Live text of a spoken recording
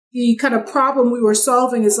the kind of problem we were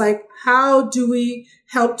solving is like, how do we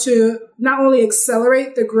help to not only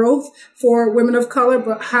accelerate the growth for women of color,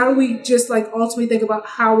 but how do we just like ultimately think about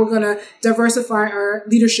how we're going to diversify our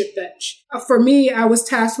leadership bench? For me, I was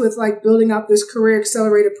tasked with like building out this career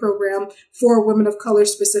accelerator program for women of color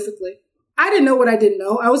specifically. I didn't know what I didn't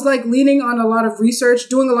know. I was like leaning on a lot of research,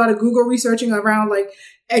 doing a lot of Google researching around like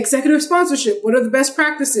executive sponsorship. What are the best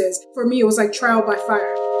practices? For me, it was like trial by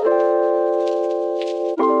fire.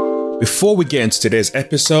 Before we get into today's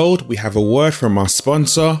episode, we have a word from our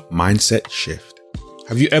sponsor, Mindset Shift.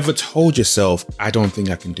 Have you ever told yourself, I don't think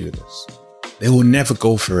I can do this? They will never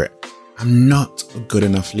go for it. I'm not a good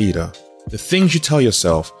enough leader. The things you tell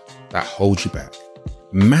yourself that hold you back.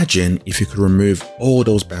 Imagine if you could remove all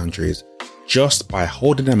those boundaries just by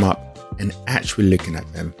holding them up and actually looking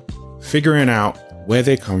at them, figuring out where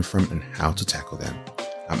they come from and how to tackle them.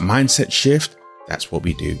 At Mindset Shift, that's what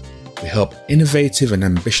we do. We help innovative and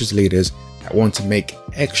ambitious leaders that want to make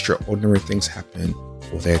extraordinary things happen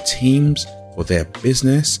for their teams, for their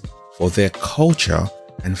business, for their culture,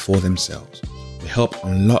 and for themselves. We help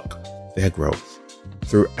unlock their growth.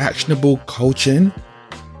 Through actionable coaching,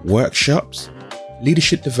 workshops,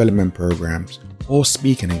 leadership development programs, or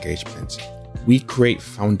speaking engagements, we create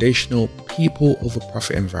foundational people over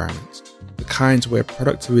profit environments, the kinds where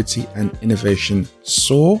productivity and innovation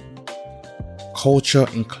soar. Culture,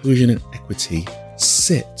 inclusion, and equity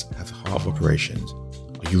sit at the heart of operations.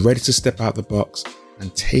 Are you ready to step out the box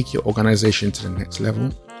and take your organization to the next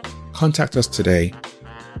level? Contact us today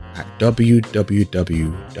at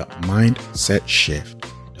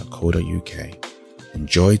www.mindsetshift.co.uk.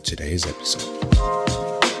 Enjoy today's episode.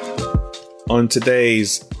 On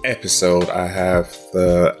today's episode, I have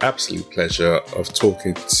the absolute pleasure of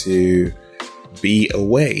talking to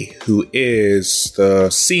Aweh, who is the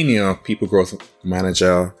Senior People Growth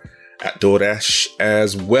Manager at DoorDash,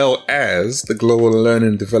 as well as the Global Learning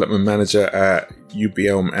and Development Manager at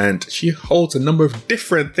UBM, and she holds a number of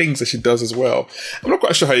different things that she does as well. I'm not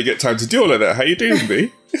quite sure how you get time to do all of that. How you doing,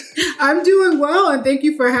 B? I'm doing well, and thank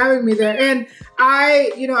you for having me there. And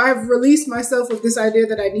I've released myself with this idea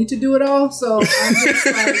that I need to do it all. So I'm just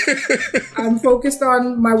I'm focused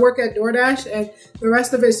on my work at DoorDash, and the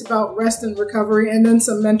rest of it's about rest and recovery, and then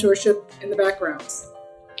some mentorship in the background.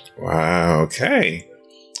 Wow. Okay.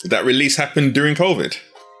 Did that release happen during COVID?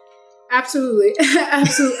 Absolutely.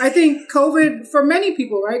 Absolutely. I think COVID, for many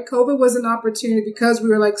people, right? COVID was an opportunity because we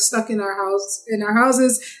were like stuck in our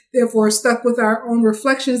houses, therefore stuck with our own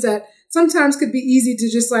reflections that sometimes could be easy to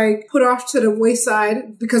just like put off to the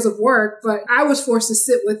wayside because of work. But I was forced to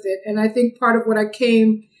sit with it. And I think part of what I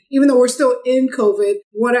came, even though we're still in COVID,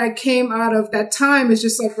 what I came out of that time is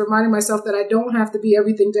just like reminding myself that I don't have to be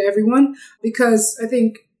everything to everyone, because I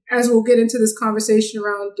think as we'll get into this conversation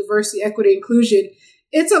around diversity, equity, inclusion,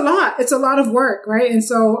 it's a lot. It's a lot of work, right? And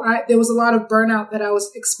so there was a lot of burnout that I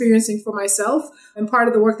was experiencing for myself. And part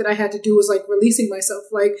of the work that I had to do was like releasing myself.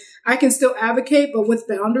 Like I can still advocate, but with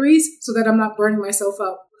boundaries so that I'm not burning myself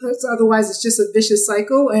out. Because otherwise it's just a vicious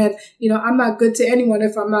cycle. And, I'm not good to anyone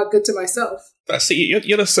if I'm not good to myself. See,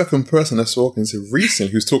 you're the second person I've spoken to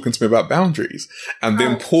recently who's talking to me about boundaries and the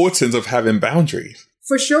importance of having boundaries.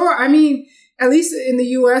 For sure. I mean, at least in the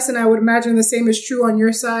US, and I would imagine the same is true on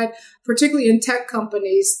your side, particularly in tech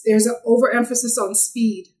companies, there's an overemphasis on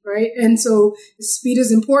speed, right? And so speed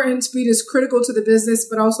is important. Speed is critical to the business,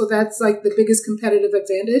 but also that's like the biggest competitive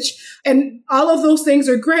advantage. And all of those things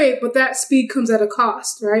are great, but that speed comes at a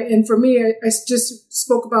cost, right? And for me, I just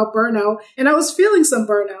spoke about burnout, and I was feeling some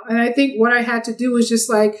burnout. And I think what I had to do was just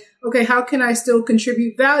like, okay, how can I still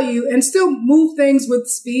contribute value and still move things with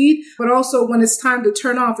speed, but also when it's time to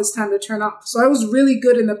turn off, it's time to turn off. So I was really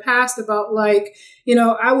good in the past about like,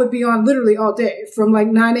 I would be on literally all day from like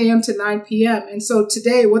 9 a.m. to 9 p.m. And so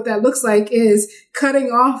today what that looks like is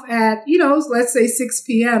cutting off at, let's say 6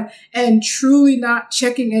 p.m. and truly not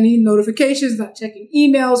checking any notifications, not checking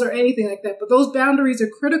emails or anything like that. But those boundaries are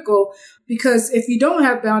critical, because if you don't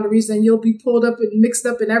have boundaries, then you'll be pulled up and mixed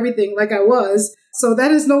up in everything like I was. So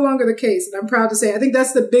that is no longer the case. And I'm proud to say, I think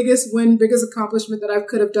that's the biggest win, biggest accomplishment that I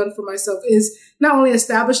could have done for myself, is not only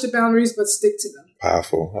establish the boundaries, but stick to them.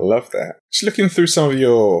 Powerful. I love that. Just looking through some of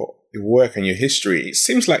your work and your history, it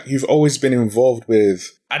seems like you've always been involved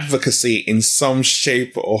with advocacy in some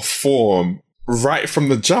shape or form right from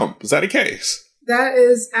the jump. Is that the case? That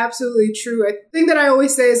is absolutely true. I think that I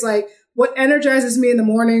always say is like, what energizes me in the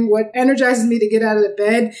morning, what energizes me to get out of the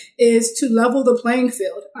bed is to level the playing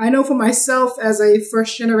field. I know for myself as a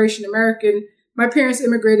first generation American, my parents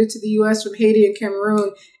immigrated to the U.S. from Haiti and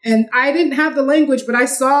Cameroon, and I didn't have the language, but I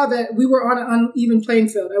saw that we were on an uneven playing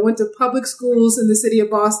field. I went to public schools in the city of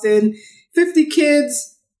Boston, 50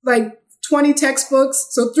 kids, like 20 textbooks.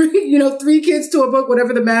 So three kids to a book,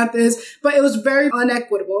 whatever the math is, but it was very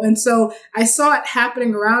unequitable. And so I saw it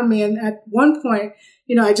happening around me. And at one point,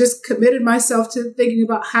 I just committed myself to thinking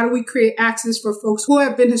about how do we create access for folks who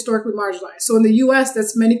have been historically marginalized. So in the U.S.,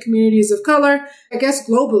 that's many communities of color. I guess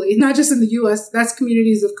globally, not just in the U.S., that's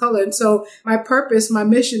communities of color. And so my purpose, my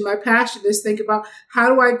mission, my passion is think about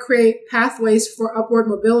how do I create pathways for upward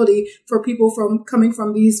mobility for people coming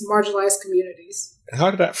from these marginalized communities.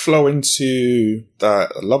 How did that flow into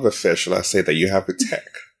the love affair, shall I say, that you have with tech?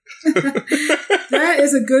 That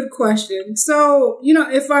is a good question. So,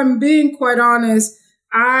 if I'm being quite honest,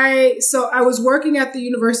 I was working at the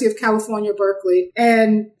University of California, Berkeley.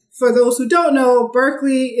 And for those who don't know,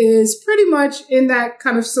 Berkeley is pretty much in that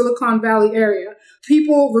kind of Silicon Valley area.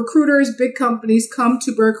 People, recruiters, big companies come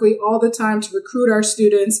to Berkeley all the time to recruit our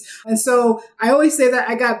students. And so I always say that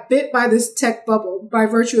I got bit by this tech bubble by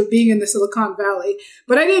virtue of being in the Silicon Valley,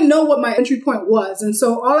 but I didn't know what my entry point was. And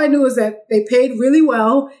so all I knew is that they paid really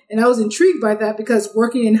well. And I was intrigued by that because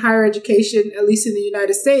working in higher education, at least in the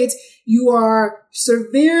United States, you are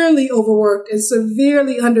severely overworked and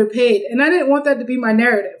severely underpaid. And I didn't want that to be my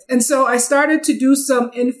narrative. And so I started to do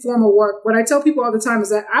some informal work. What I tell people all the time is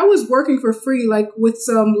that I was working for free, like with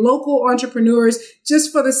some local entrepreneurs,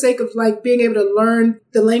 just for the sake of like being able to learn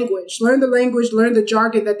the language, learn the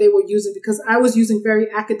jargon that they were using, because I was using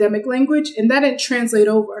very academic language and that didn't translate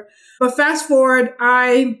over. But fast forward,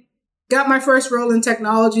 I got my first role in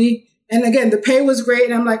technology. And again, the pay was great.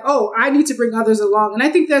 And I'm like, oh, I need to bring others along. And I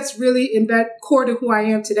think that's really core to who I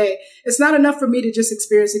am today. It's not enough for me to just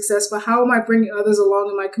experience success, but how am I bringing others along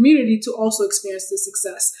in my community to also experience this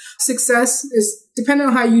success? Success is depending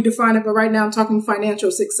on how you define it, but right now I'm talking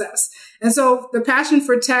financial success. And so the passion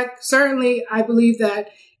for tech, certainly I believe that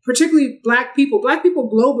particularly Black people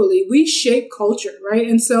globally, we shape culture, right?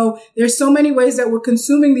 And so there's so many ways that we're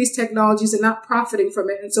consuming these technologies and not profiting from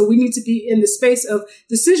it. And so we need to be in the space of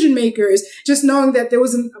decision makers, just knowing that there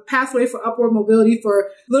was a pathway for upward mobility for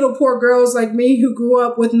little poor girls like me who grew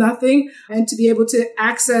up with nothing and to be able to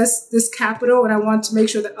access this capital. And I want to make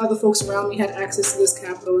sure that other folks around me had access to this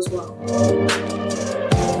capital as well.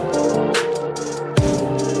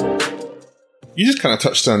 You just kind of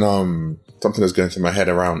touched on something that's going through my head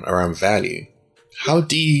around value. How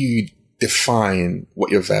do you define what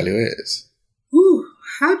your value is?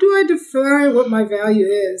 How do I define what my value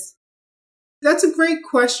is? That's a great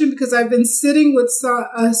question because I've been sitting with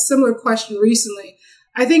a similar question recently.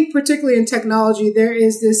 I think particularly in technology, there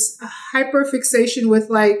is this hyper fixation with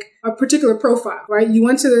like a particular profile, right? You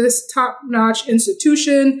went to this top-notch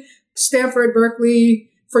institution, Stanford, Berkeley,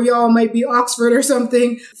 for y'all might be Oxford or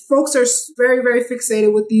something. Folks are very, very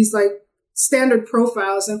fixated with these like standard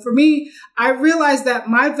profiles. And for me, I realized that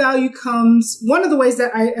my value comes, one of the ways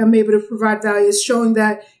that I am able to provide value is showing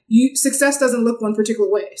that success doesn't look one particular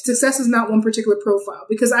way. Success is not one particular profile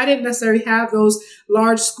because I didn't necessarily have those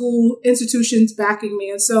large school institutions backing me.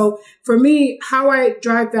 And so for me, how I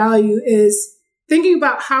drive value is thinking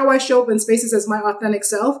about how I show up in spaces as my authentic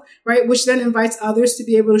self, right? Which then invites others to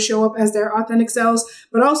be able to show up as their authentic selves.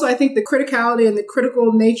 But also I think the criticality and the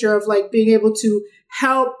critical nature of like being able to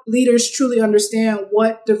help leaders truly understand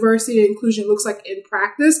what diversity and inclusion looks like in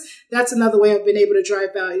practice. That's another way I've been able to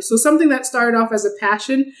drive value. So something that started off as a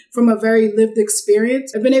passion from a very lived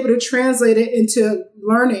experience, I've been able to translate it into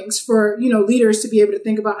learnings for, leaders to be able to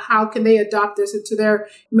think about how can they adopt this into their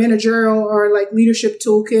managerial or like leadership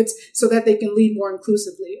toolkits so that they can lead more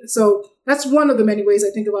inclusively. So that's one of the many ways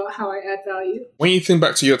I think about how I add value. When you think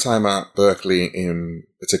back to your time at Berkeley, in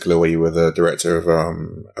particular, where you were the director of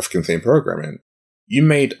African themed programming, you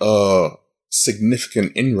made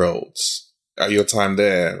significant inroads at your time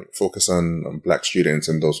there, focus on Black students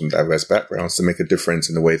and those from diverse backgrounds to make a difference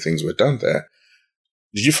in the way things were done there.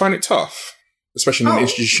 Did you find it tough, especially in an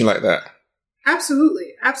institution like that?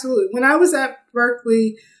 Absolutely. Absolutely. When I was at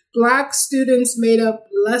Berkeley, Black students made up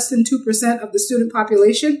less than 2% of the student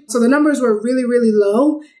population. So the numbers were really, really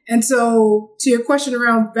low. And so to your question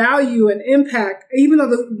around value and impact, even though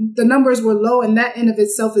the numbers were low and that in of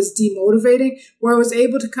itself is demotivating, where I was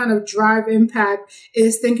able to kind of drive impact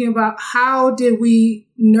is thinking about how did we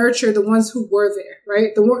nurture the ones who were there,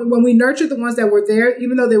 right? When we nurtured the ones that were there,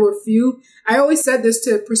 even though they were few, I always said this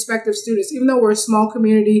to prospective students, even though we're a small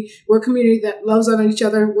community, we're a community that loves on each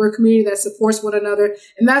other, we're a community that supports one another.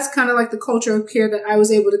 And that's kind of like the culture of care that I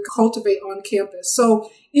was able to cultivate on campus.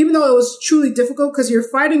 So even though it was truly difficult because you're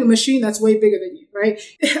fighting a machine that's way bigger than you, right?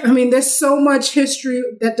 I mean, there's so much history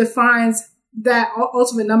that defines that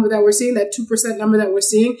ultimate number that we're seeing, that 2% number that we're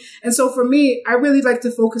seeing. And so for me, I really like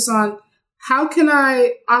to focus on how can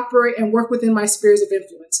I operate and work within my spheres of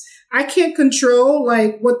influence? I can't control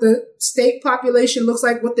like what the state population looks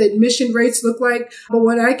like, what the admission rates look like. But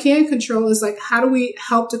what I can control is like, how do we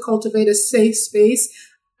help to cultivate a safe space?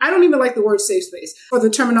 I don't even like the word safe space or the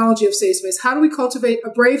terminology of safe space. How do we cultivate a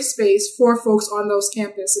brave space for folks on those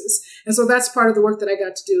campuses? And so that's part of the work that I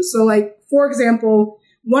got to do. So like, for example,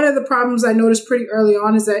 one of the problems I noticed pretty early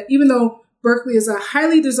on is that even though Berkeley is a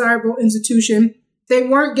highly desirable institution, they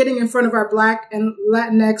weren't getting in front of our Black and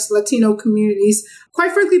Latinx, Latino communities,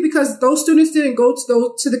 quite frankly, because those students didn't go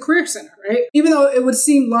to the Career Center, right? Even though it would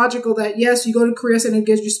seem logical that, yes, you go to Career Center and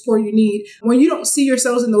get your support you need. When you don't see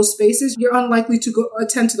yourselves in those spaces, you're unlikely to go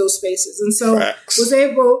attend to those spaces. And so I was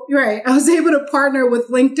able to partner with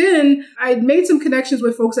LinkedIn. I made some connections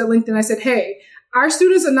with folks at LinkedIn. I said, hey, our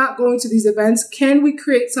students are not going to these events. Can we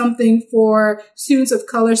create something for students of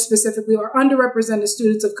color specifically, or underrepresented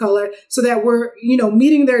students of color, so that we're,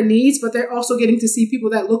 meeting their needs, but they're also getting to see people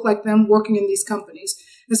that look like them working in these companies?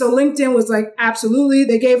 And so LinkedIn was like, absolutely.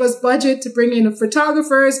 They gave us budget to bring in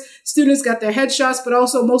photographers. Students got their headshots, but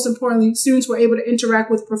also most importantly, students were able to interact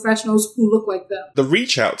with professionals who look like them. The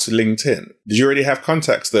reach out to LinkedIn, did you already have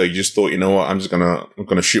contacts there? You just thought, you know what, I'm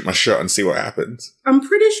gonna shoot my shot and see what happens. I'm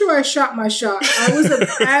pretty sure I shot my shot. I was an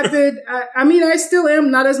avid, I still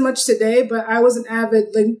am, not as much today, but I was an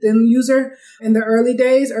avid LinkedIn user in the early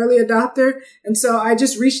days, early adopter. And so I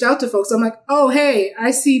just reached out to folks. I'm like, oh, hey,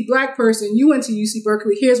 I see Black person. You went to UC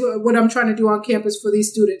Berkeley. Here's what I'm trying to do on campus for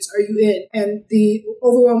these students. Are you in? And the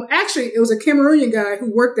overwhelm, actually, it was a Cameroonian guy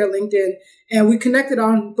who worked at LinkedIn, and we connected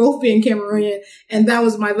on both being Cameroonian. And that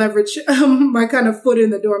was my leverage, my kind of foot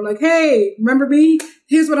in the door. I'm like, hey, remember me?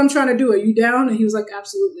 Here's what I'm trying to do. Are you down? And he was like,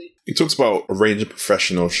 absolutely. He talks about arranging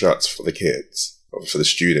professional shots for the kids, or for the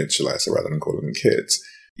students, shall I say, rather than calling them kids.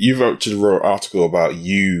 You wrote an article about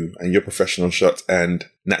you and your professional shots and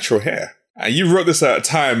natural hair. And you wrote this at a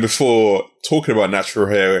time before talking about natural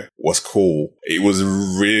hair was cool. It was a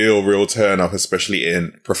real turn up, especially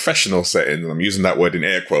in professional settings. I'm using that word in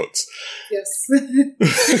air quotes. Yes.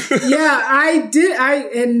 Yeah, I did.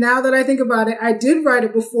 And now that I think about it, I did write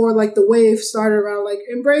it before like the wave started around like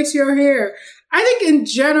embrace your hair. I think in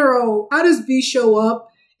general, how does B show up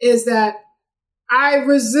is that I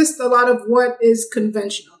resist a lot of what is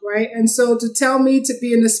conventional, right? And so to tell me to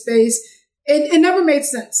be in a space, it never made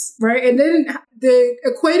sense, right? And then the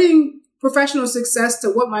equating professional success to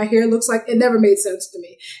what my hair looks like, it never made sense to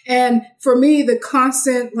me. And for me, the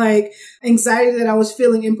constant like anxiety that I was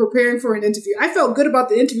feeling in preparing for an interview, I felt good about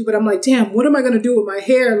the interview, but I'm like, damn, what am I going to do with my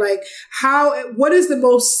hair? Like what is the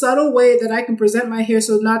most subtle way that I can present my hair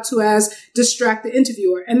so not to as distract the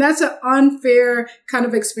interviewer? And that's an unfair kind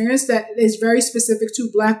of experience that is very specific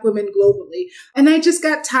to Black women globally. And I just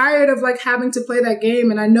got tired of like having to play that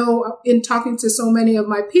game. And I know in talking to so many of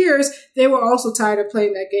my peers, they were also tired of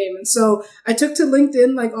playing that game. And so I took to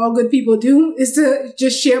LinkedIn, like all good people do, is to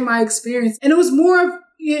just share my experience. And it was more of,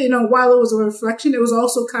 while it was a reflection, it was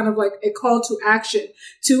also kind of like a call to action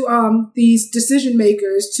to these decision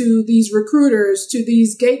makers, to these recruiters, to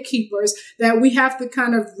these gatekeepers, that we have to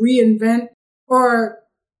kind of reinvent, or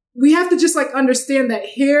we have to just like understand that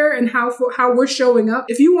here and how we're showing up.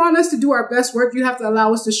 If you want us to do our best work, you have to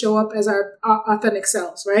allow us to show up as our authentic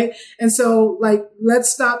selves, right? And so like,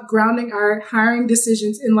 let's stop grounding our hiring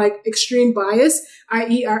decisions in like extreme bias,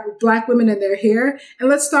 i.e. our Black women and their hair. And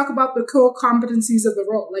let's talk about the core competencies of the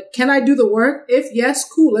role. Like, can I do the work? If yes,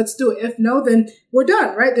 cool, let's do it. If no, then we're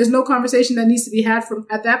done, right? There's no conversation that needs to be had from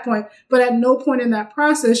at that point. But at no point in that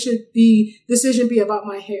process should the decision be about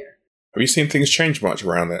my hair. Have you seen things change much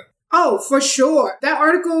around that? Oh, for sure. That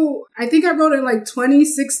article, I think I wrote it in like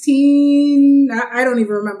 2016. I don't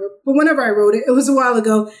even remember. But whenever I wrote it, it was a while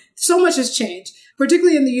ago. So much has changed,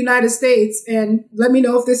 particularly in the United States. And let me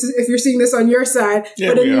know if you're seeing this on your side. Yeah,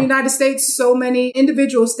 but in the United States, so many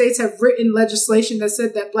individual states have written legislation that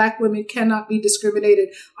said that Black women cannot be discriminated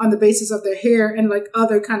on the basis of their hair and like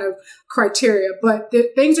other kind of criteria. But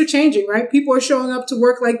things are changing, right? People are showing up to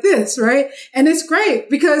work like this, right? And it's great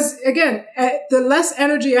because, again, the less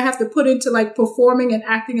energy I have to put into like performing and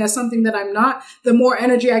acting as something that I'm not, the more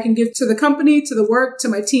energy I can give to the company, to the work, to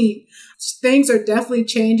my team. Things are definitely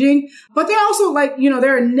changing, but they're also like,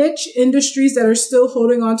 there are niche industries that are still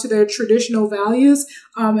holding on to their traditional values.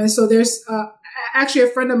 And so there's actually a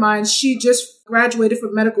friend of mine, she just graduated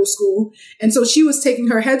from medical school. And so she was taking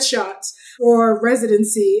her headshots for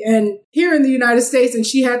residency and here in the United States, and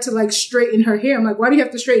she had to like straighten her hair. I'm like, why do you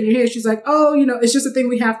have to straighten your hair? She's like, oh, it's just a thing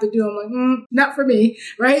we have to do. I'm like, not for me.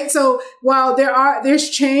 Right. So while there's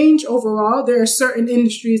change overall, there are certain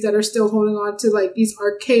industries that are still holding on to like these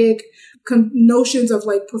archaic notions of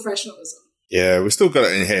like professionalism. Yeah, we still got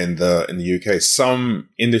it in here in the UK. Some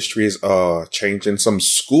industries are changing. Some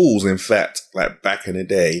schools, in fact, like back in the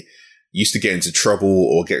day, used to get into trouble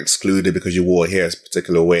or get excluded because you wore hair a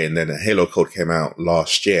particular way. And then a Halo Code came out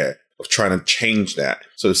last year of trying to change that.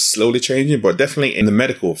 So it's slowly changing, but definitely in the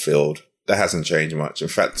medical field, that hasn't changed much. In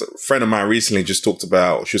fact, a friend of mine recently just talked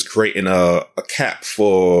about she was creating a cap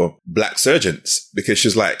for black surgeons because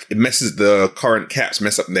she's like, the current caps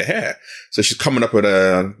mess up their hair. So she's coming up with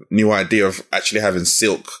a new idea of actually having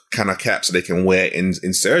silk kind of caps so they can wear in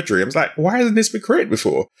surgery. I was like, why hasn't this been created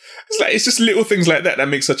before? It's just little things like that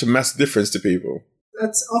make such a massive difference to people.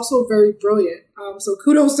 That's also very brilliant. So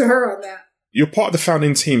kudos to her on that. You're part of the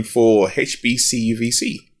founding team for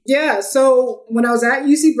HBCUVC. Yeah, so when I was at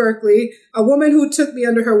UC Berkeley, a woman who took me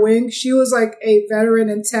under her wing, she was like a veteran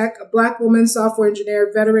in tech, a Black woman, software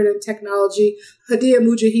engineer, veteran in technology, Hadia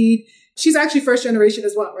Mujahid. She's actually first generation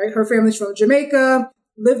as well, right? Her family's from Jamaica,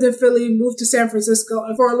 lived in Philly, moved to San Francisco.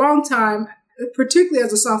 And for a long time, particularly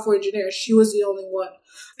as a software engineer, she was the only one.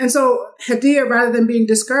 And so Hadia, rather than being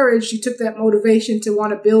discouraged, she took that motivation to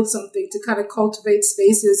want to build something, to kind of cultivate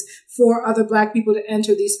spaces for other Black people to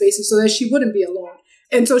enter these spaces so that she wouldn't be alone.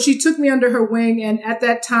 And so she took me under her wing. And at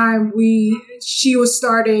that time, she was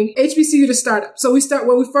starting HBCU to Startup. So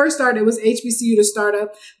when we first started, it was HBCU to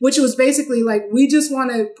Startup, which was basically like, we just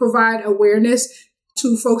want to provide awareness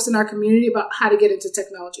to folks in our community about how to get into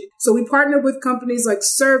technology. So we partnered with companies like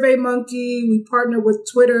SurveyMonkey, we partnered with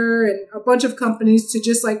Twitter and a bunch of companies to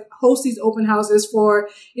just like host these open houses for,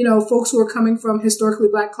 folks who are coming from historically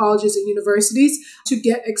Black colleges and universities to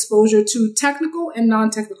get exposure to technical and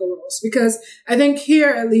non-technical roles. Because I think here,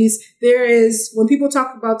 at least, when people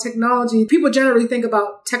talk about technology, people generally think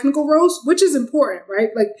about technical roles, which is important, right?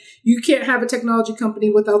 Like you can't have a technology company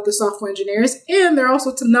without the software engineers. And there are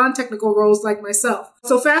also some non-technical roles like myself.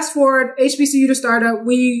 So fast forward, HBCU to Startup,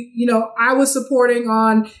 I was supporting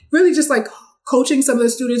on really just like coaching some of the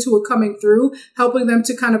students who were coming through, helping them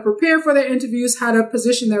to kind of prepare for their interviews, how to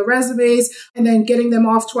position their resumes, and then getting them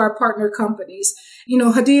off to our partner companies.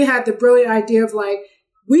 Hadia had the brilliant idea of like,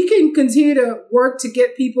 we can continue to work to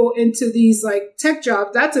get people into these like tech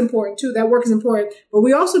jobs. That's important too. That work is important. But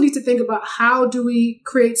we also need to think about how do we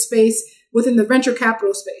create space within the venture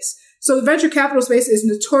capital space. So the venture capital space is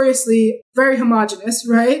notoriously very homogenous,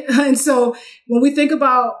 right? And so when we think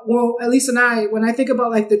about, when I think about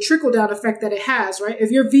like the trickle down effect that it has, right? If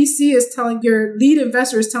your VC is your lead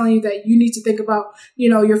investor is telling you that you need to think about,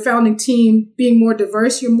 your founding team being more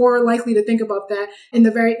diverse, you're more likely to think about that in the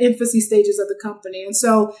very infancy stages of the company. And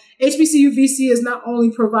so HBCU VC is not only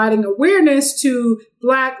providing awareness to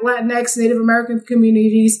Black, Latinx, Native American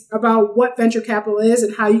communities about what venture capital is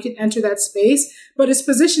and how you can enter that space, but it's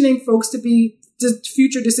positioning folks to be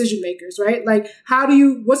future decision makers, right? Like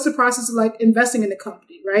what's the process of like investing in a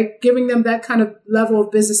company, right? Giving them that kind of level of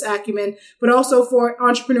business acumen, but also for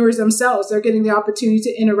entrepreneurs themselves, they're getting the opportunity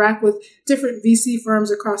to interact with different VC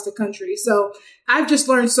firms across the country. So I've just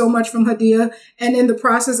learned so much from Hadia, and in the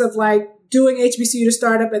process of like doing HBCU to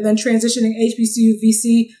Startup and then transitioning HBCU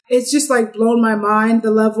VC, it's just like blown my mind,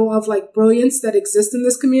 the level of like brilliance that exists in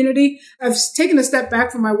this community. I've taken a step back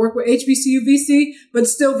from my work with HBCU VC, but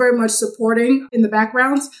still very much supporting in the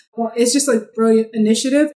backgrounds. Well, it's just a brilliant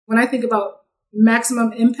initiative. When I think about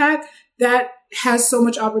maximum impact, that has so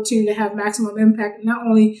much opportunity to have maximum impact, not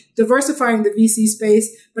only diversifying the VC space,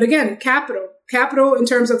 but again, capital in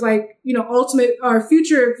terms of like, ultimate our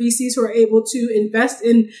future VCs who are able to invest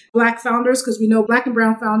in Black founders, because we know Black and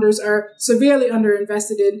brown founders are severely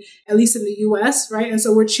underinvested in, at least in the US, right? And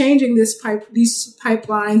so we're changing these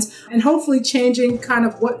pipelines and hopefully changing kind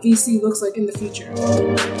of what VC looks like in the future.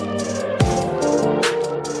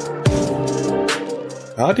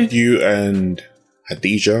 How did you and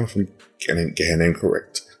Hadija, if I'm getting her name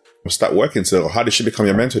correct, start working together? How did she become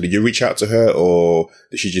your mentor? Did you reach out to her, or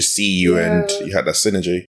did she just see you and you had that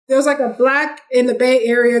synergy? There was like a Black in the Bay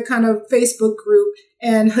Area kind of Facebook group,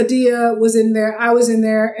 and Hadia was in there. I was in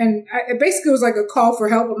there, and it basically was like a call for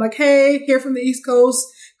help. I'm like, hey, here from the East Coast,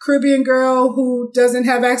 Caribbean girl who doesn't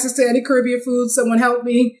have access to any Caribbean food. Someone help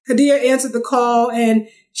me. Hadia answered the call, and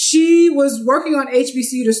she was working on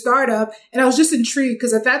HBCU to Startup. And I was just intrigued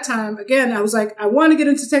because at that time, again, I was like, I want to get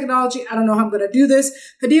into technology. I don't know how I'm going to do this.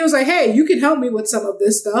 Hadia was like, hey, you can help me with some of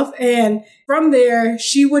this stuff. And from there,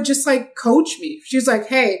 she would just like coach me. She was like,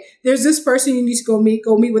 hey, there's this person you need to go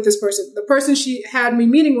meet with this person. The person she had me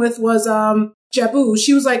meeting with was, Jabu.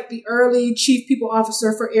 She was like the early chief people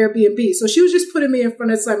officer for Airbnb. So she was just putting me in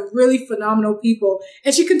front of some really phenomenal people.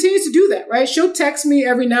 And she continues to do that, right? She'll text me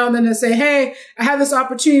every now and then and say, hey, I have this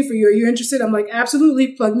opportunity for you. Are you interested? I'm like,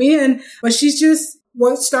 absolutely, plug me in. But she's just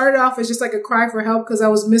what started off as just like a cry for help because I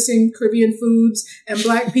was missing Caribbean foods and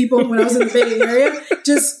Black people when I was in the Bay Area,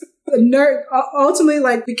 just ultimately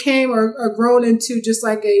like became or grown into just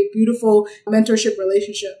like a beautiful mentorship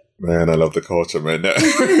relationship. Man, I love the culture, man.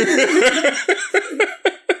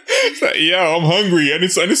 It's like, yeah, I'm hungry. I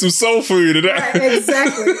need some soul food. Right,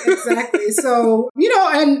 exactly. So,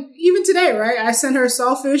 and even today, right, I send her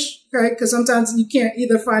Saltfish, right, because sometimes you can't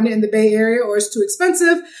either find it in the Bay Area or it's too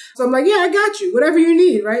expensive. So I'm like, yeah, I got you, whatever you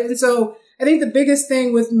need, right? And so I think the biggest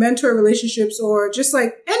thing with mentor relationships or just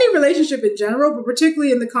like any relationship in general, but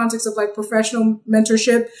particularly in the context of like professional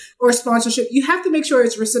mentorship or sponsorship, you have to make sure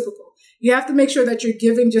it's reciprocal. You have to make sure that you're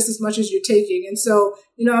giving just as much as you're taking. And so,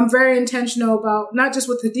 I'm very intentional about not just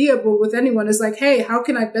with Hadia, but with anyone is like, hey, how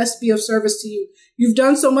can I best be of service to you? You've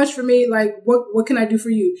done so much for me. Like, what can I do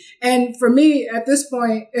for you? And for me at this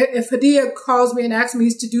point, if Hadia calls me and asks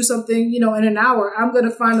me to do something, in an hour, I'm going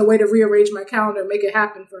to find a way to rearrange my calendar and make it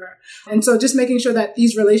happen for her. And so just making sure that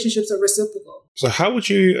these relationships are reciprocal. So how would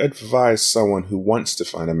you advise someone who wants to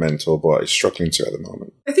find a mentor but is struggling to at the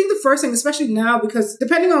moment? I think the first thing, especially now, because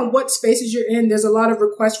depending on what spaces you're in, there's a lot of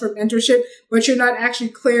requests for mentorship, but you're not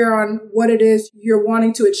actually clear on what it is you're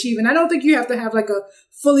wanting to achieve. And I don't think you have to have like a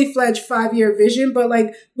fully fledged 5-year vision, but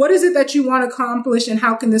like, what is it that you want to accomplish and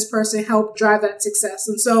how can this person help drive that success?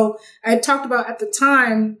 And so I talked about at the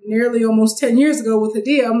time, nearly almost 10 years ago with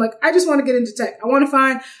Hadia, I'm like, I just want to get into tech. I want to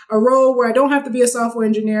find a role where I don't have to be a software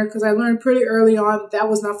engineer because I learned pretty early on that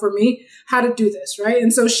was not for me, how to do this, right?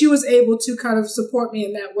 And so she was able to kind of support me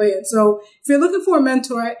in that way. And so if you're looking for a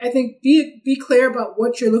mentor, I think be clear about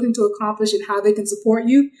what you're looking to accomplish and how they can support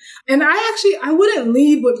you. And I wouldn't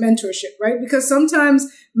lead with mentorship, right? Because sometimes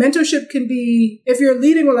mentorship can be, if you're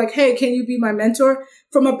leading with like, hey, can you be my mentor?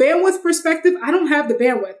 From a bandwidth perspective, I don't have the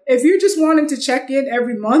bandwidth. If you're just wanting to check in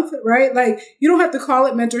every month, right? Like you don't have to call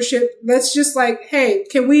it mentorship. Let's just like, hey,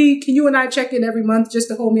 can you and I check in every month just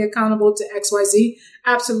to hold me accountable to XYZ?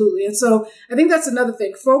 Absolutely. And so I think that's another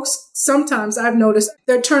thing. Folks, sometimes I've noticed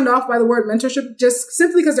they're turned off by the word mentorship just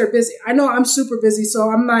simply because they're busy. I know I'm super busy. So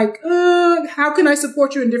I'm like, how can I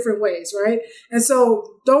support you in different ways? Right. And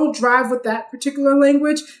so don't drive with that particular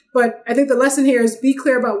language. But I think the lesson here is be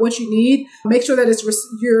clear about what you need. Make sure that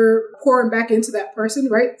you're pouring back into that person,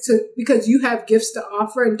 right? Because you have gifts to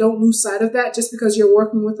offer and don't lose sight of that just because you're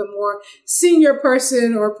working with a more senior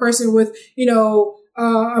person or a person with,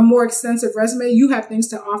 a more extensive resume. You have things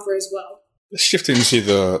to offer as well. Let's shift into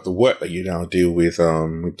the work that you now do with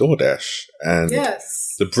DoorDash and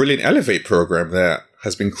the brilliant Elevate program that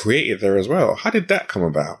has been created there as well. How did that come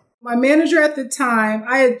about? My manager at the time,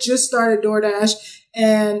 I had just started DoorDash,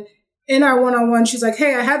 and in our one-on-one, she's like,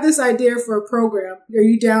 hey, I have this idea for a program. Are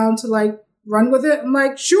you down to like run with it? I'm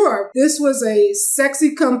like, sure. This was a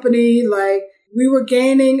sexy company. Like we were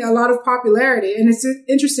gaining a lot of popularity. And it's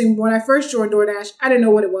interesting. When I first joined DoorDash, I didn't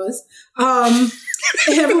know what it was.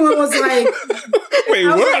 Everyone was like, wait,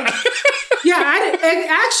 what? Like,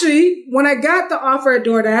 actually, when I got the offer at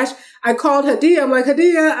DoorDash, I called Hadia. I'm like,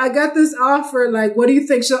 Hadia, I got this offer. Like, what do you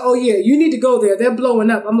think? She's like, oh yeah, you need to go there. They're blowing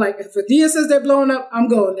up. I'm like, if Hadia says they're blowing up, I'm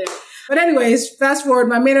going there. But anyways, fast forward,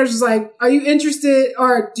 my manager was like, are you interested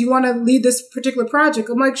or do you want to lead this particular project?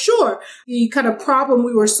 I'm like, sure. The kind of problem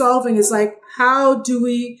we were solving is like, how do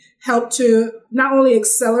we help to not only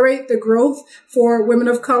accelerate the growth for women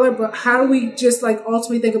of color, but how do we just like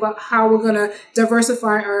ultimately think about how we're going to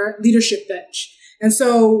diversify our leadership bench? And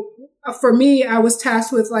so for me, I was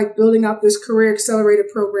tasked with like building out this career accelerator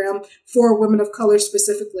program for women of color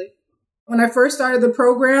specifically. When I first started the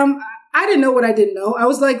program, I didn't know what I didn't know. I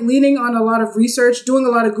was like leaning on a lot of research, doing a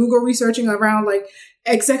lot of Google researching around like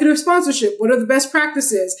executive sponsorship. What are the best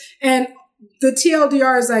practices? And the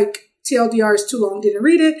TLDR is too long, didn't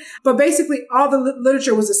read it. But basically all the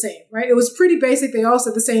literature was the same, right? It was pretty basic. They all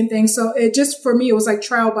said the same thing. So for me, it was like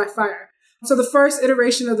trial by fire. So the first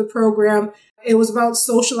iteration of the program, it was about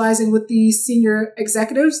socializing with the senior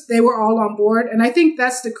executives. They were all on board. And I think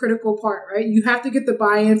that's the critical part, right? You have to get the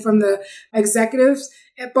buy-in from the executives,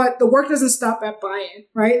 but the work doesn't stop at buy-in,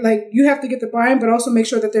 right? Like you have to get the buy-in, but also make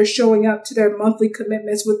sure that they're showing up to their monthly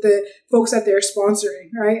commitments with the folks that they're sponsoring,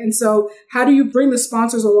 right? And so how do you bring the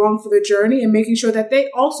sponsors along for the journey and making sure that they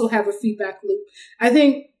also have a feedback loop? I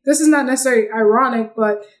think this is not necessarily ironic,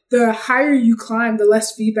 but the higher you climb, the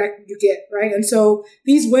less feedback you get, right? And so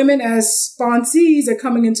these women as sponsees are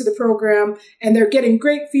coming into the program and they're getting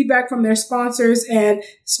great feedback from their sponsors, and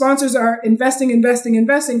sponsors are investing,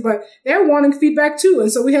 but they're wanting feedback too.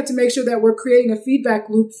 And so we had to make sure that we're creating a feedback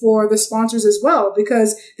loop for the sponsors as well,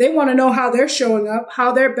 because they want to know how they're showing up,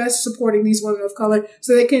 how they're best supporting these women of color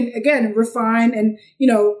so they can, again, refine and,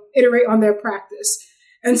 iterate on their practice.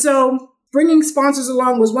 And so bringing sponsors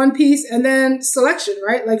along was one piece, and then selection,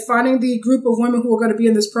 right? Like finding the group of women who are going to be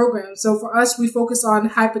in this program. So for us, we focus on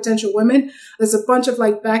high potential women. There's a bunch of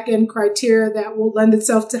like back end criteria that will lend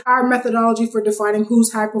itself to our methodology for defining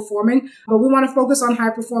who's high performing. But we want to focus on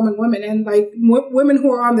high performing women and like women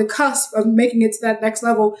who are on the cusp of making it to that next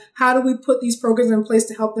level. How do we put these programs in place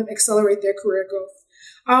to help them accelerate their career growth?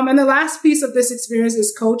 And the last piece of this experience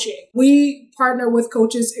is coaching. We partner with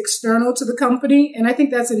coaches external to the company, and I think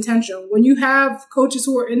that's intentional. When you have coaches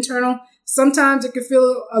who are internal, sometimes it can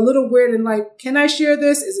feel a little weird and like, can I share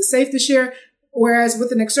this? Is it safe to share? Whereas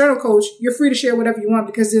with an external coach, you're free to share whatever you want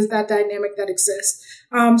because there's that dynamic that exists.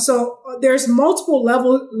 So there's multiple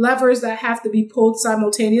levers that have to be pulled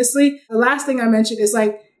simultaneously. The last thing I mentioned is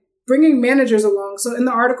like, bringing managers along. So in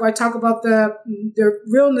the article, I talk about the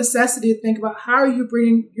real necessity to think about how are you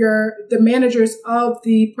bringing the managers of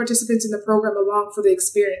the participants in the program along for the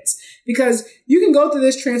experience. Because you can go through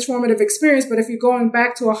this transformative experience, but if you're going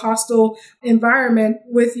back to a hostile environment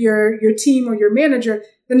with your team or your manager,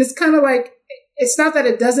 then it's kind of like, it's not that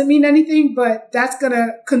it doesn't mean anything, but that's going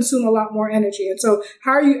to consume a lot more energy. And so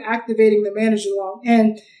how are you activating the manager along?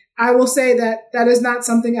 And I will say that is not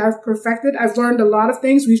something I've perfected. I've learned a lot of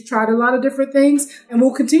things. We've tried a lot of different things, and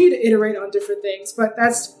we'll continue to iterate on different things. But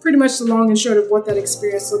that's pretty much the long and short of what that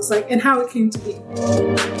experience looks like and how it came to be.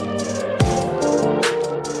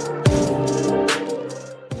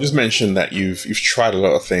 You just mentioned that you've tried a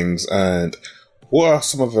lot of things, and what are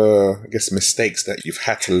some of the, mistakes that you've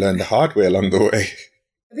had to learn the hard way along the way?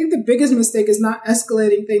 I think the biggest mistake is not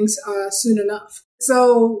escalating things soon enough.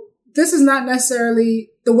 So this is not necessarily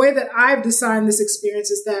the way that I've designed this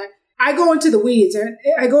experience is that I go into the weeds.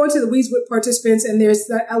 I go into the weeds with participants, and there's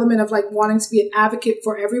the element of like wanting to be an advocate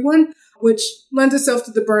for everyone, which lends itself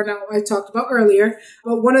to the burnout I talked about earlier.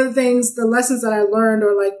 But one of the things, the lessons that I learned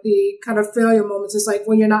or like the kind of failure moments is like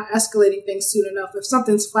when you're not escalating things soon enough. If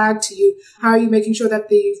something's flagged to you, how are you making sure that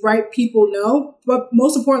the right people know? But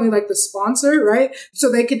most importantly, like the sponsor, right?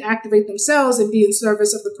 So they can activate themselves and be in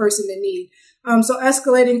service of the person in need. So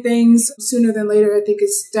escalating things sooner than later, I think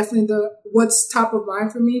is definitely what's top of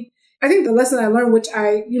mind for me. I think the lesson I learned, which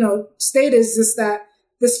I, stated is just that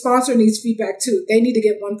the sponsor needs feedback too. They need to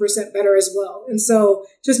get 1% better as well. And so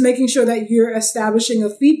just making sure that you're establishing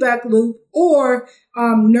a feedback loop or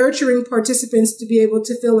nurturing participants to be able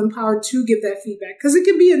to feel empowered to give that feedback. Because it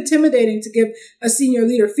can be intimidating to give a senior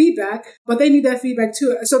leader feedback, but they need that feedback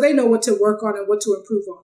too. So they know what to work on and what to improve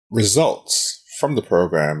on. Results from the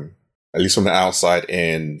program, at least from the outside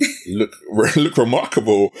in, look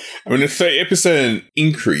remarkable. I mean, a 30%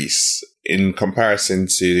 increase in comparison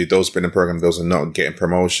to those been in the program, those are not getting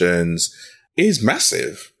promotions, is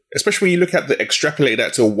massive. Especially when you look at extrapolate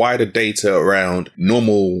that to wider data around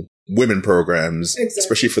normal women programs, exactly.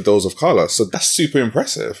 Especially for those of color. So that's super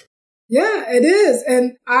impressive. Yeah, it is.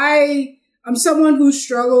 And I'm someone who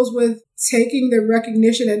struggles with taking the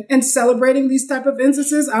recognition and celebrating these type of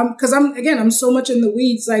instances. Because I'm so much in the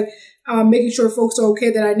weeds, like making sure folks are okay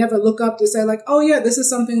that I never look up to say like, oh yeah, this is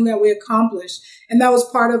something that we accomplished. And that was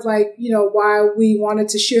part of like, why we wanted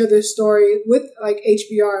to share this story with like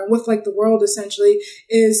HBR and with like the world essentially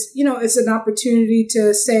is, it's an opportunity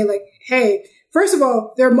to say like, hey, first of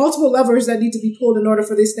all, there are multiple levers that need to be pulled in order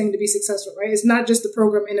for this thing to be successful, right? It's not just the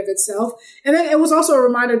program in of itself. And then it was also a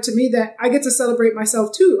reminder to me that I get to celebrate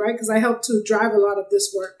myself too, right? Because I helped to drive a lot of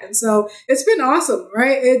this work. And so it's been awesome,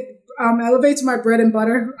 right? It elevates my bread and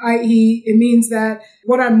butter, i.e. it means that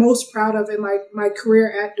what I'm most proud of in like my career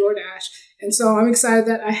at DoorDash. And so I'm excited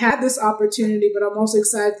that I had this opportunity, but I'm also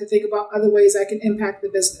excited to think about other ways I can impact the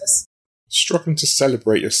business. Struggling to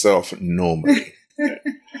celebrate yourself normally.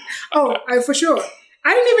 For sure.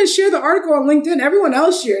 I didn't even share the article on LinkedIn. Everyone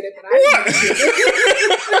else shared it, but I didn't share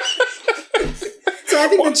it. So I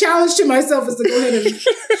think the challenge to myself is to go ahead and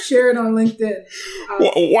share it on LinkedIn.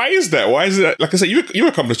 Why is that? Why is it? Like I said, you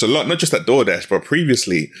accomplished a lot, not just at DoorDash, but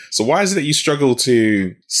previously. So why is it that you struggle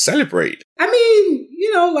to celebrate? I mean,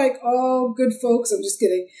 like all good folks, I'm just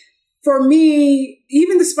kidding. For me,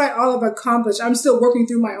 even despite all I've accomplished, I'm still working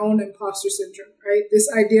through my own imposter syndrome, right? This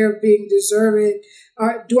idea of being deserving.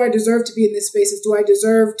 Do I deserve to be in these spaces? Do I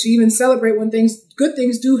deserve to even celebrate when good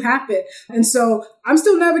things do happen? And so I'm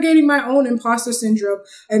still navigating my own imposter syndrome.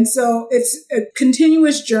 And so it's a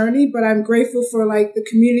continuous journey, but I'm grateful for like the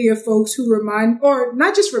community of folks who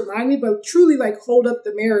not just remind me, but truly like hold up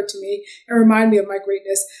the mirror to me and remind me of my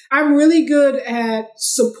greatness. I'm really good at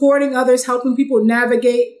supporting others, helping people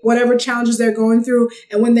navigate whatever challenges they're going through.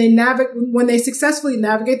 And when they successfully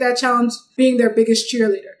navigate that challenge, being their biggest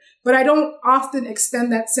cheerleader. but I don't often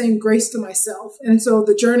extend that same grace to myself. And so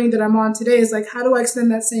the journey that I'm on today is like, how do I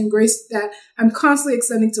extend that same grace that I'm constantly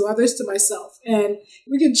extending to others, to myself? And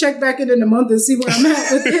we can check back in a month and see where I'm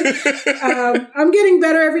at with it. I'm getting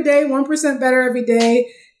better every day, 1% better every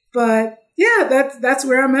day. But yeah, that's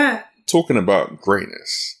where I'm at. Talking about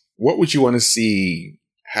greatness, what would you want to see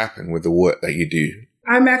happen with the work that you do?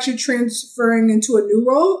 I'm actually transferring into a new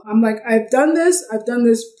role. I'm like, I've done this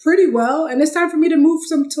pretty well, and it's time for me to move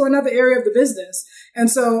to another area of the business. And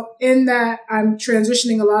so in that, I'm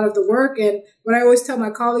transitioning a lot of the work. And what I always tell my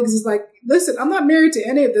colleagues is like, listen, I'm not married to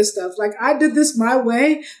any of this stuff. Like, I did this my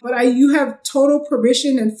way, but you have total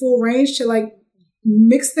permission and full range to like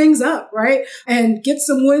mix things up, right? And get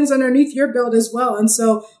some wins underneath your belt as well. And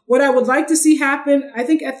so what I would like to see happen, I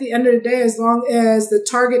think at the end of the day, as long as the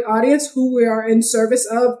target audience, who we are in service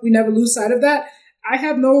of, we never lose sight of that. I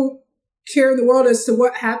have no care in the world as to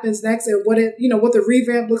what happens next and what the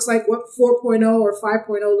revamp looks like, what 4.0 or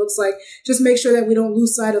 5.0 looks like. Just make sure that we don't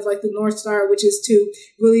lose sight of like the North Star, which is to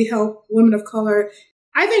really help women of color.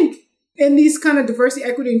 I think in these kind of diversity,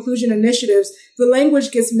 equity, inclusion initiatives, the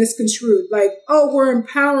language gets misconstrued. Like, oh, we're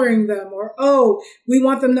empowering them, or oh, we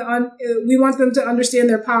want them to understand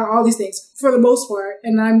their power. All these things, for the most part,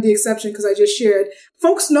 and I'm the exception because I just shared.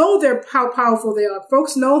 Folks know how powerful they are.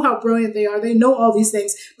 Folks know how brilliant they are. They know all these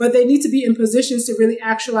things, but they need to be in positions to really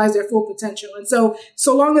actualize their full potential. And so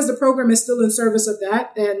long as the program is still in service of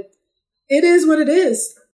that, then it is what it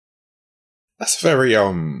is. That's very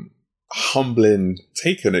humbling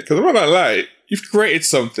take on it, because I'm not gonna lie, you've created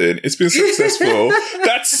something, it's been successful.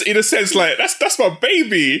 That's in a sense like that's my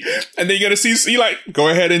baby, and then you're gonna see you like go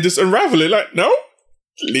ahead and just unravel it. Like, no,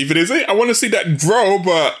 leave it as it. I want to see that grow,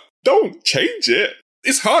 but don't change it.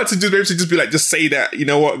 It's hard to just be able to just be like, just say that, you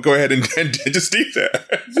know what, go ahead and just do that.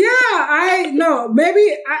 Yeah, I know.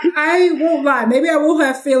 Maybe I won't lie. Maybe I will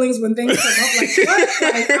have feelings when things come up like what?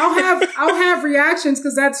 Like, I'll have reactions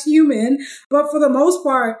because that's human. But for the most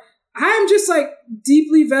part, I'm just like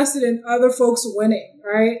deeply vested in other folks winning,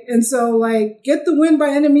 right? And so like, get the win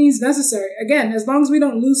by any means necessary. Again, as long as we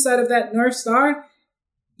don't lose sight of that North Star,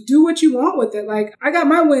 do what you want with it. Like, I got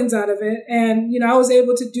my wins out of it, and I was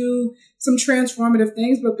able to do some transformative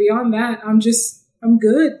things, but beyond that, I'm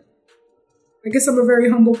good. I guess I'm a very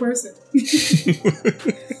humble person.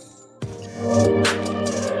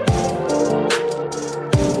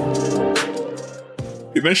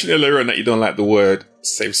 You mentioned earlier on that you don't like the word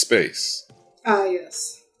safe space.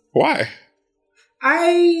 Yes. Why?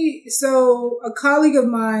 So a colleague of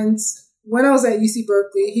mine's, when I was at UC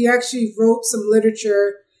Berkeley, he actually wrote some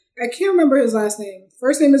literature. I can't remember his last name.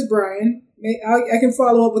 First name is Brian. I can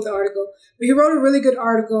follow up with the article. But he wrote a really good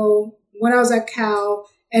article when I was at Cal,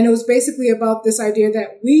 and it was basically about this idea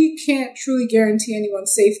that we can't truly guarantee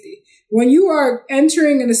anyone's safety. When you are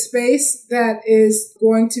entering in a space that is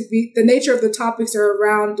going to be, the nature of the topics are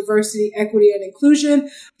around diversity, equity, and inclusion,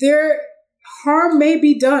 their harm may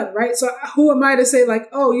be done, right? So who am I to say like,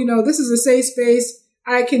 oh, this is a safe space,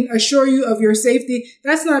 I can assure you of your safety?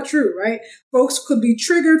 That's not true, right? Folks could be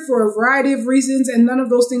triggered for a variety of reasons, and none of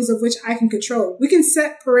those things of which I can control. We can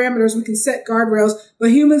set parameters, we can set guardrails, but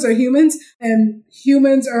humans are humans, and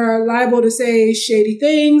humans are liable to say shady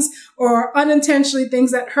things or unintentionally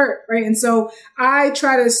things that hurt, right? And so I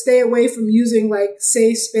try to stay away from using like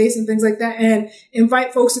safe space and things like that, and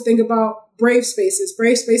invite folks to think about brave spaces.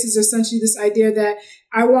 Brave spaces are essentially this idea that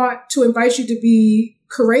I want to invite you to be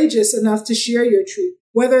courageous enough to share your truth,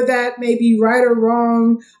 whether that may be right or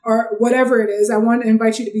wrong or whatever it is. I want to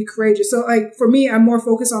invite you to be courageous. So like for me, I'm more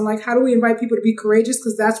focused on like, how do we invite people to be courageous?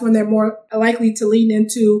 Because that's when they're more likely to lean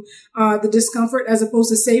into the discomfort as opposed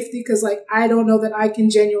to safety. Because like, I don't know that I can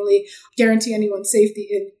genuinely guarantee anyone's safety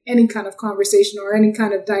in any kind of conversation or any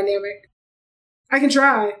kind of dynamic. I can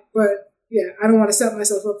try, but yeah, I don't want to set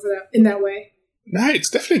myself up for that in that way. No,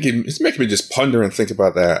 it's making me just ponder and think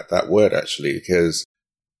about that word actually, because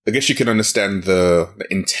I guess you can understand the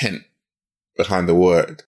intent behind the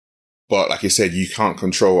word, but like you said, you can't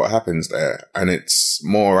control what happens there. And it's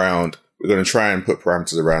more around, we're going to try and put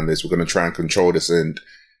parameters around this. We're going to try and control this. And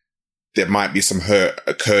there might be some hurt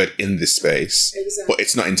occurred in this space, exactly, but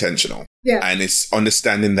it's not intentional. Yeah. And it's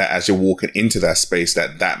understanding that as you're walking into that space,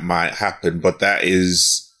 that might happen. But that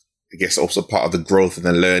is, I guess, also part of the growth and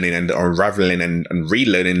the learning and the unraveling and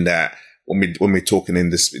relearning that when we're talking in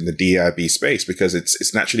the DIB space, because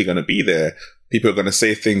it's naturally going to be there. People are going to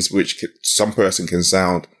say things which some person can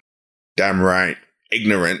sound damn right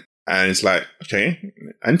ignorant. And it's like, okay,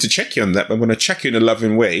 I need to check you on that, but I'm going to check you in a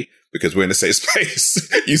loving way because we're in a safe space,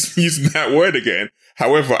 using that word again.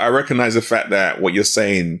 However, I recognize the fact that what you're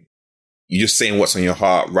saying what's on your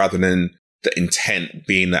heart rather than the intent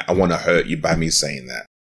being that I want to hurt you by me saying that.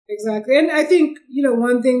 Exactly. And I think,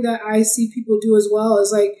 one thing that I see people do as well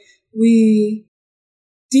is like we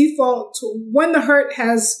default to when the hurt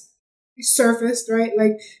has surfaced, right?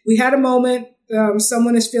 Like we had a moment,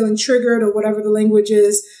 someone is feeling triggered or whatever the language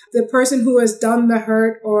is. The person who has done the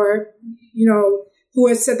hurt or, who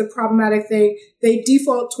has said the problematic thing, they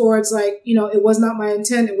default towards like, it was not my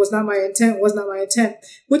intent. It was not my intent. It was not my intent,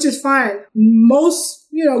 which is fine. Most,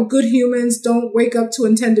 good humans don't wake up to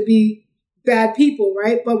intend to be bad people,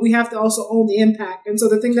 right? But we have to also own the impact. And so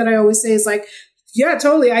the thing that I always say is like, yeah,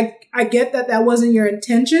 totally. I get that wasn't your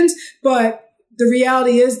intentions, but the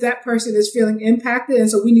reality is that person is feeling impacted. And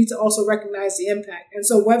so we need to also recognize the impact. And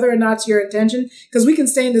so whether or not it's your intention, because we can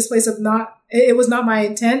stay in this place of it was not my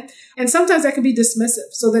intent. And sometimes that can be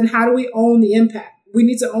dismissive. So then how do we own the impact? We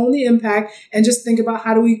need to own the impact and just think about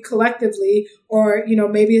how do we collectively, or,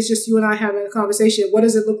 maybe it's just you and I having a conversation. What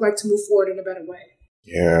does it look like to move forward in a better way?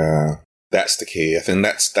 Yeah, that's the key. I think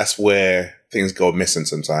that's where things go missing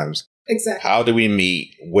sometimes. Exactly. How do we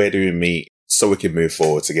meet? Where do we meet so we can move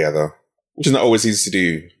forward together? Which is not always easy to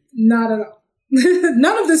do. Not at all.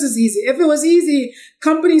 None of this is easy. If it was easy,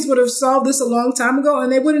 companies would have solved this a long time ago and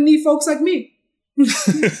they wouldn't need folks like me.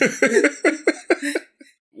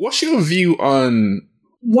 What's your view on...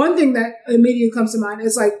 One thing that immediately comes to mind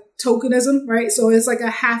is like tokenism, right? So it's like a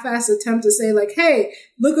half-assed attempt to say like, hey,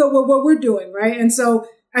 look at what we're doing, right? And so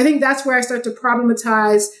I think that's where I start to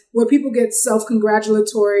problematize where people get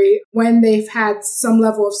self-congratulatory when they've had some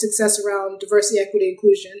level of success around diversity, equity,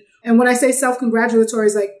 inclusion. And when I say self-congratulatory,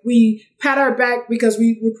 is like we pat our back because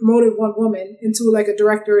we promoted one woman into like a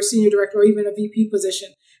director or senior director or even a VP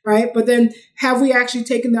position, right? But then have we actually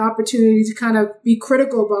taken the opportunity to kind of be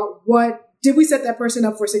critical about did we set that person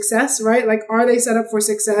up for success, right? Like, are they set up for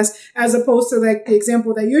success as opposed to like the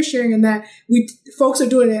example that you're sharing in that folks are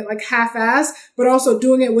doing it like half-ass, but also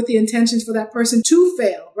doing it with the intentions for that person to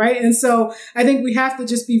fail, right? And so I think we have to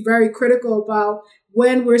just be very critical about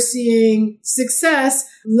when we're seeing success,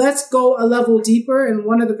 let's go a level deeper. And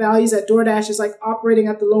one of the values at DoorDash is like operating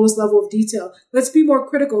at the lowest level of detail. Let's be more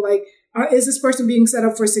critical. Like, is this person being set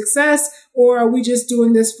up for success, or are we just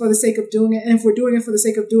doing this for the sake of doing it? And if we're doing it for the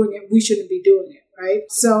sake of doing it, we shouldn't be doing it, right?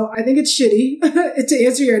 So I think it's shitty to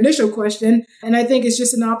answer your initial question. And I think it's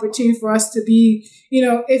just an opportunity for us to be,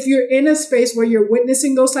 if you're in a space where you're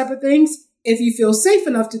witnessing those type of things, if you feel safe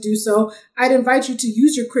enough to do so, I'd invite you to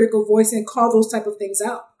use your critical voice and call those type of things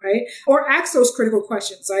out, right? Or ask those critical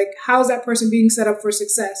questions, like, how is that person being set up for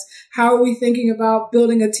success? How are we thinking about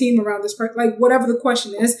building a team around this person? Like, whatever the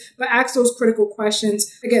question is, but ask those critical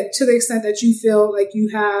questions, again, to the extent that you feel like you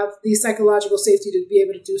have the psychological safety to be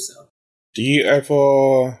able to do so. Do you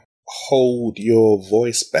ever hold your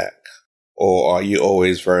voice back? Or are you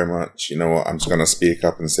always very much, you know what, I'm just going to speak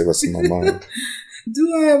up and say what's in my mind?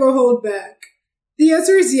 Do I ever hold back? The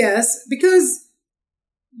answer is yes, because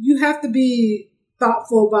you have to be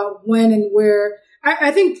thoughtful about when and where.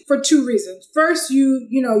 I think for two reasons. First,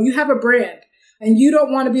 you have a brand and you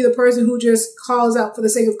don't want to be the person who just calls out for the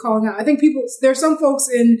sake of calling out. I think there's some folks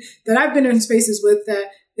that I've been in spaces with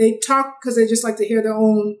that they talk because they just like to hear their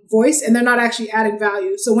own voice and they're not actually adding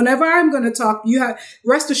value. So whenever I'm going to talk,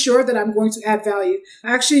 rest assured that I'm going to add value.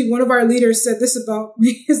 Actually, one of our leaders said this about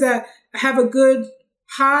me is that I have a good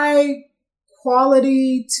high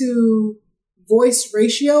quality to voice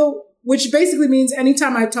ratio, which basically means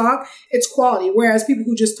anytime I talk, it's quality, whereas people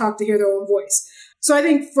who just talk to hear their own voice. So I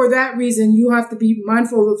think for that reason, you have to be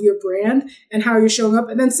mindful of your brand and how you're showing up.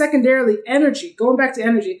 And then secondarily, energy, going back to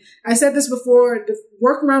energy. I said this before, the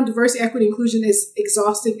work around diversity, equity, inclusion is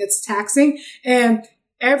exhausting. It's taxing. And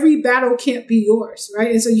every battle can't be yours,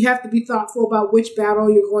 right? And so you have to be thoughtful about which battle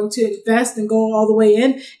you're going to invest and go all the way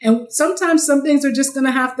in. And sometimes some things are just going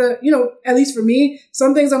to have to, at least for me,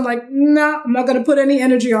 some things I'm like, nah, I'm not going to put any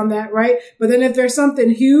energy on that, right? But then if there's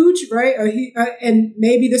something huge, right? And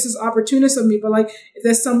maybe this is opportunist of me, but like if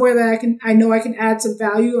there's somewhere that I know I can add some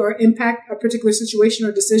value or impact a particular situation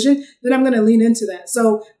or decision, then I'm going to lean into that.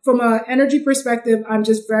 So from an energy perspective, I'm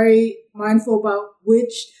just very mindful about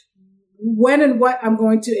when and what I'm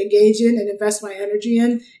going to engage in and invest my energy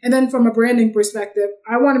in. And then from a branding perspective,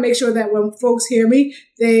 I want to make sure that when folks hear me,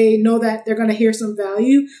 they know that they're going to hear some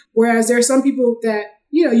value. Whereas there are some people that,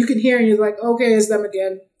 you can hear and you're like, okay, it's them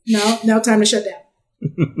again. Now time to shut down.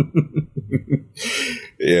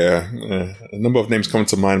 Yeah. A number of names come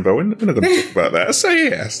to mind, but we're not going to talk about that. So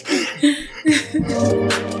yes.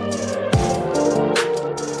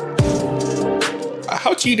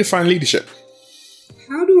 How do you define leadership?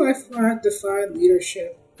 How do I define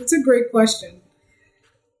leadership? That's a great question.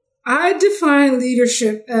 I define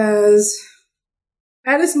leadership as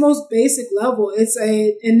at its most basic level, it's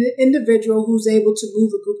an individual who's able to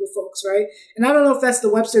move a group of folks, right? And I don't know if that's the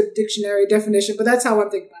Webster Dictionary definition, but that's how I'm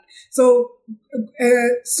thinking about it. So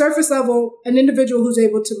surface level, an individual who's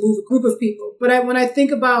able to move a group of people. But when I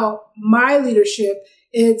think about my leadership,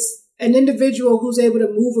 it's an individual who's able to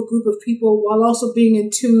move a group of people while also being in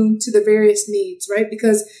tune to the various needs, right?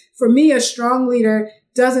 Because for me, a strong leader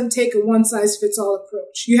doesn't take a one-size-fits-all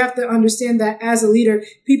approach. You have to understand that as a leader,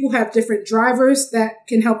 people have different drivers that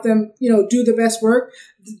can help them, do their best work,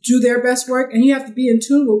 and you have to be in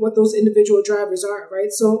tune with what those individual drivers are,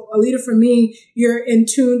 right? So a leader for me, you're in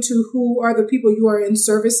tune to who are the people you are in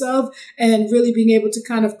service of, and really being able to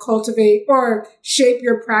kind of cultivate or shape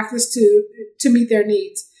your practice to meet their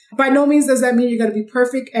needs. By no means does that mean you're going to be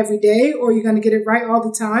perfect every day or you're going to get it right all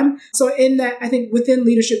the time. So in that, I think within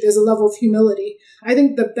leadership, there's a level of humility. I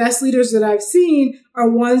think the best leaders that I've seen are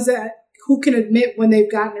ones who can admit when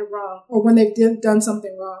they've gotten it wrong or when they've done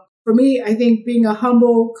something wrong. For me, I think being a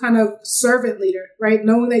humble kind of servant leader, right?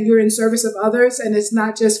 Knowing that you're in service of others and it's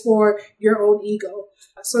not just for your own ego.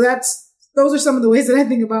 So those are some of the ways that I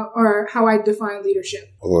think about or how I define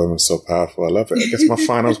leadership. Oh, that was so powerful. I love it. I guess my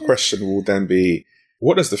final question will then be,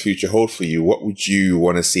 what does the future hold for you? What would you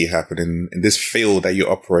want to see happen in this field that you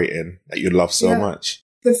operate in, that you love so much?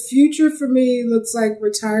 The future for me looks like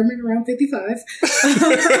retirement around 55.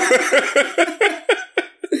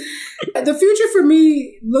 The future for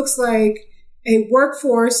me looks like a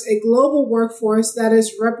global workforce that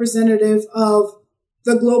is representative of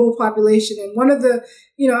the global population. And one of the,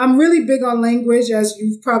 I'm really big on language, as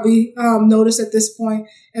you've probably noticed at this point.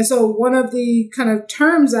 And so one of the kind of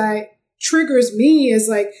terms triggers me is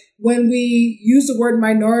like when we use the word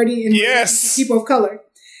minority in people of color,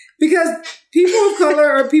 because people of color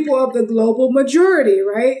are people of the global majority,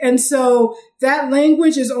 right? And so that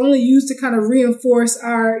language is only used to kind of reinforce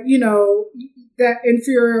our, that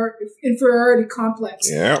inferiority complex.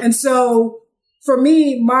 Yeah. And so for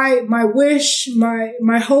me, my wish,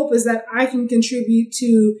 my hope is that I can contribute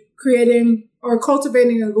to creating or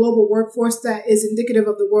cultivating a global workforce that is indicative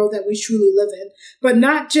of the world that we truly live in, but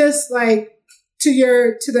not just like to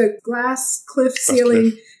the glass cliff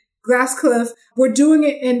ceiling, glass cliff. We're doing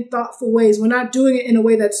it in thoughtful ways. We're not doing it in a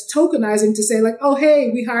way that's tokenizing to say like, oh, hey,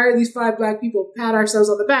 we hired these 5 Black people, pat ourselves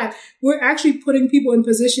on the back. We're actually putting people in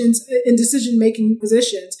decision-making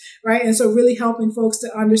positions, right? And so really helping folks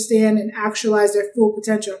to understand and actualize their full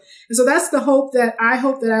potential. And so that's the hope that I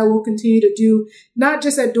I will continue to do, not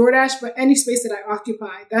just at DoorDash, but any space that I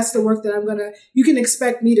occupy. That's the work that you can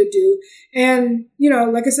expect me to do. And,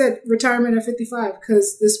 like I said, retirement at 55,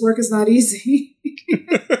 because this work is not easy.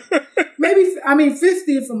 Maybe,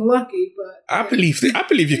 50 if I'm lucky, but. I believe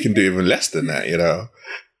you can do even less than that,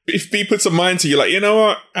 If people put some mind to you, like, you know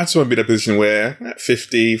what? I just want to be in a position where at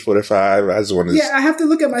 50, 45, I just want to. Yeah, I have to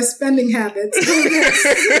look at my spending habits.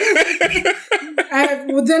 I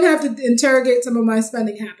will then have to interrogate some of my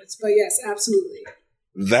spending habits. But yes, absolutely.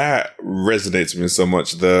 That resonates with me so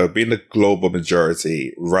much. Being the global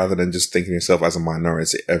majority rather than just thinking of yourself as a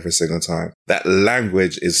minority every single time. That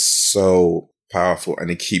language is so powerful and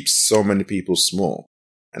it keeps so many people small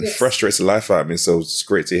and frustrates the life out of me. So it's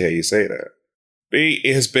great to hear you say that. B,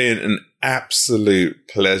 it has been an absolute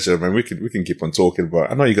pleasure, man. We can keep on talking, but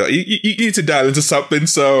I know you need to dial into something.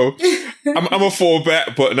 So I'm a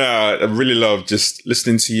fallback, but no, I really love just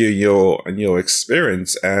listening to you and your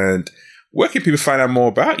experience. And where can people find out more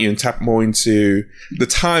about you and tap more into the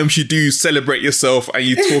times you do celebrate yourself and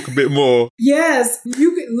you talk a bit more? Yes,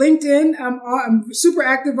 you can LinkedIn. I'm super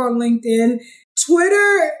active on LinkedIn.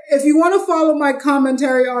 Twitter, if you want to follow my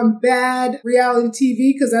commentary on bad reality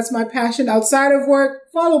TV, because that's my passion outside of work,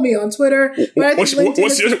 follow me on Twitter. But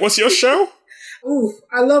what's your show? Ooh,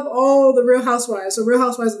 I love all the Real Housewives. So Real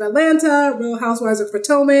Housewives of Atlanta, Real Housewives of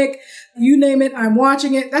Potomac, you name it, I'm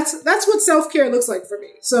watching it. That's what self-care looks like for me.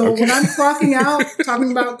 So when I'm clocking out,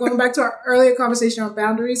 talking about going back to our earlier conversation on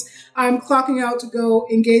boundaries, I'm clocking out to go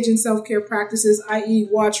engage in self-care practices, i.e.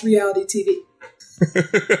 watch reality TV.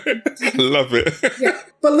 I love it. Yeah,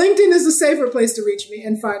 but LinkedIn is a safer place to reach me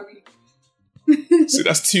and find me. So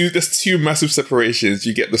that's two massive separations.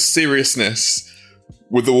 You get the seriousness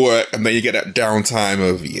with the work, and then you get that downtime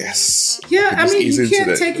of yes. Yeah, you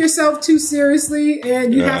can't take yourself too seriously,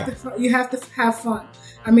 and you have to have fun.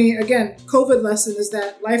 Again, COVID lesson is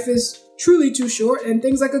that life is truly too short, and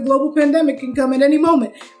things like a global pandemic can come at any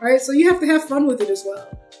moment, right? So you have to have fun with it as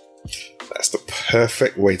well. That's the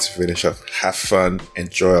perfect way to finish up. Have fun,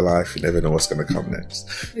 enjoy life. You never know what's going to come next.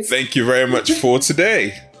 Thank you very much for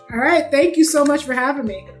today. All right. Thank you so much for having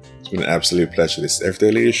me. It's been an absolute pleasure. This is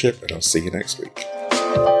Everyday Leadership, and I'll see you next week.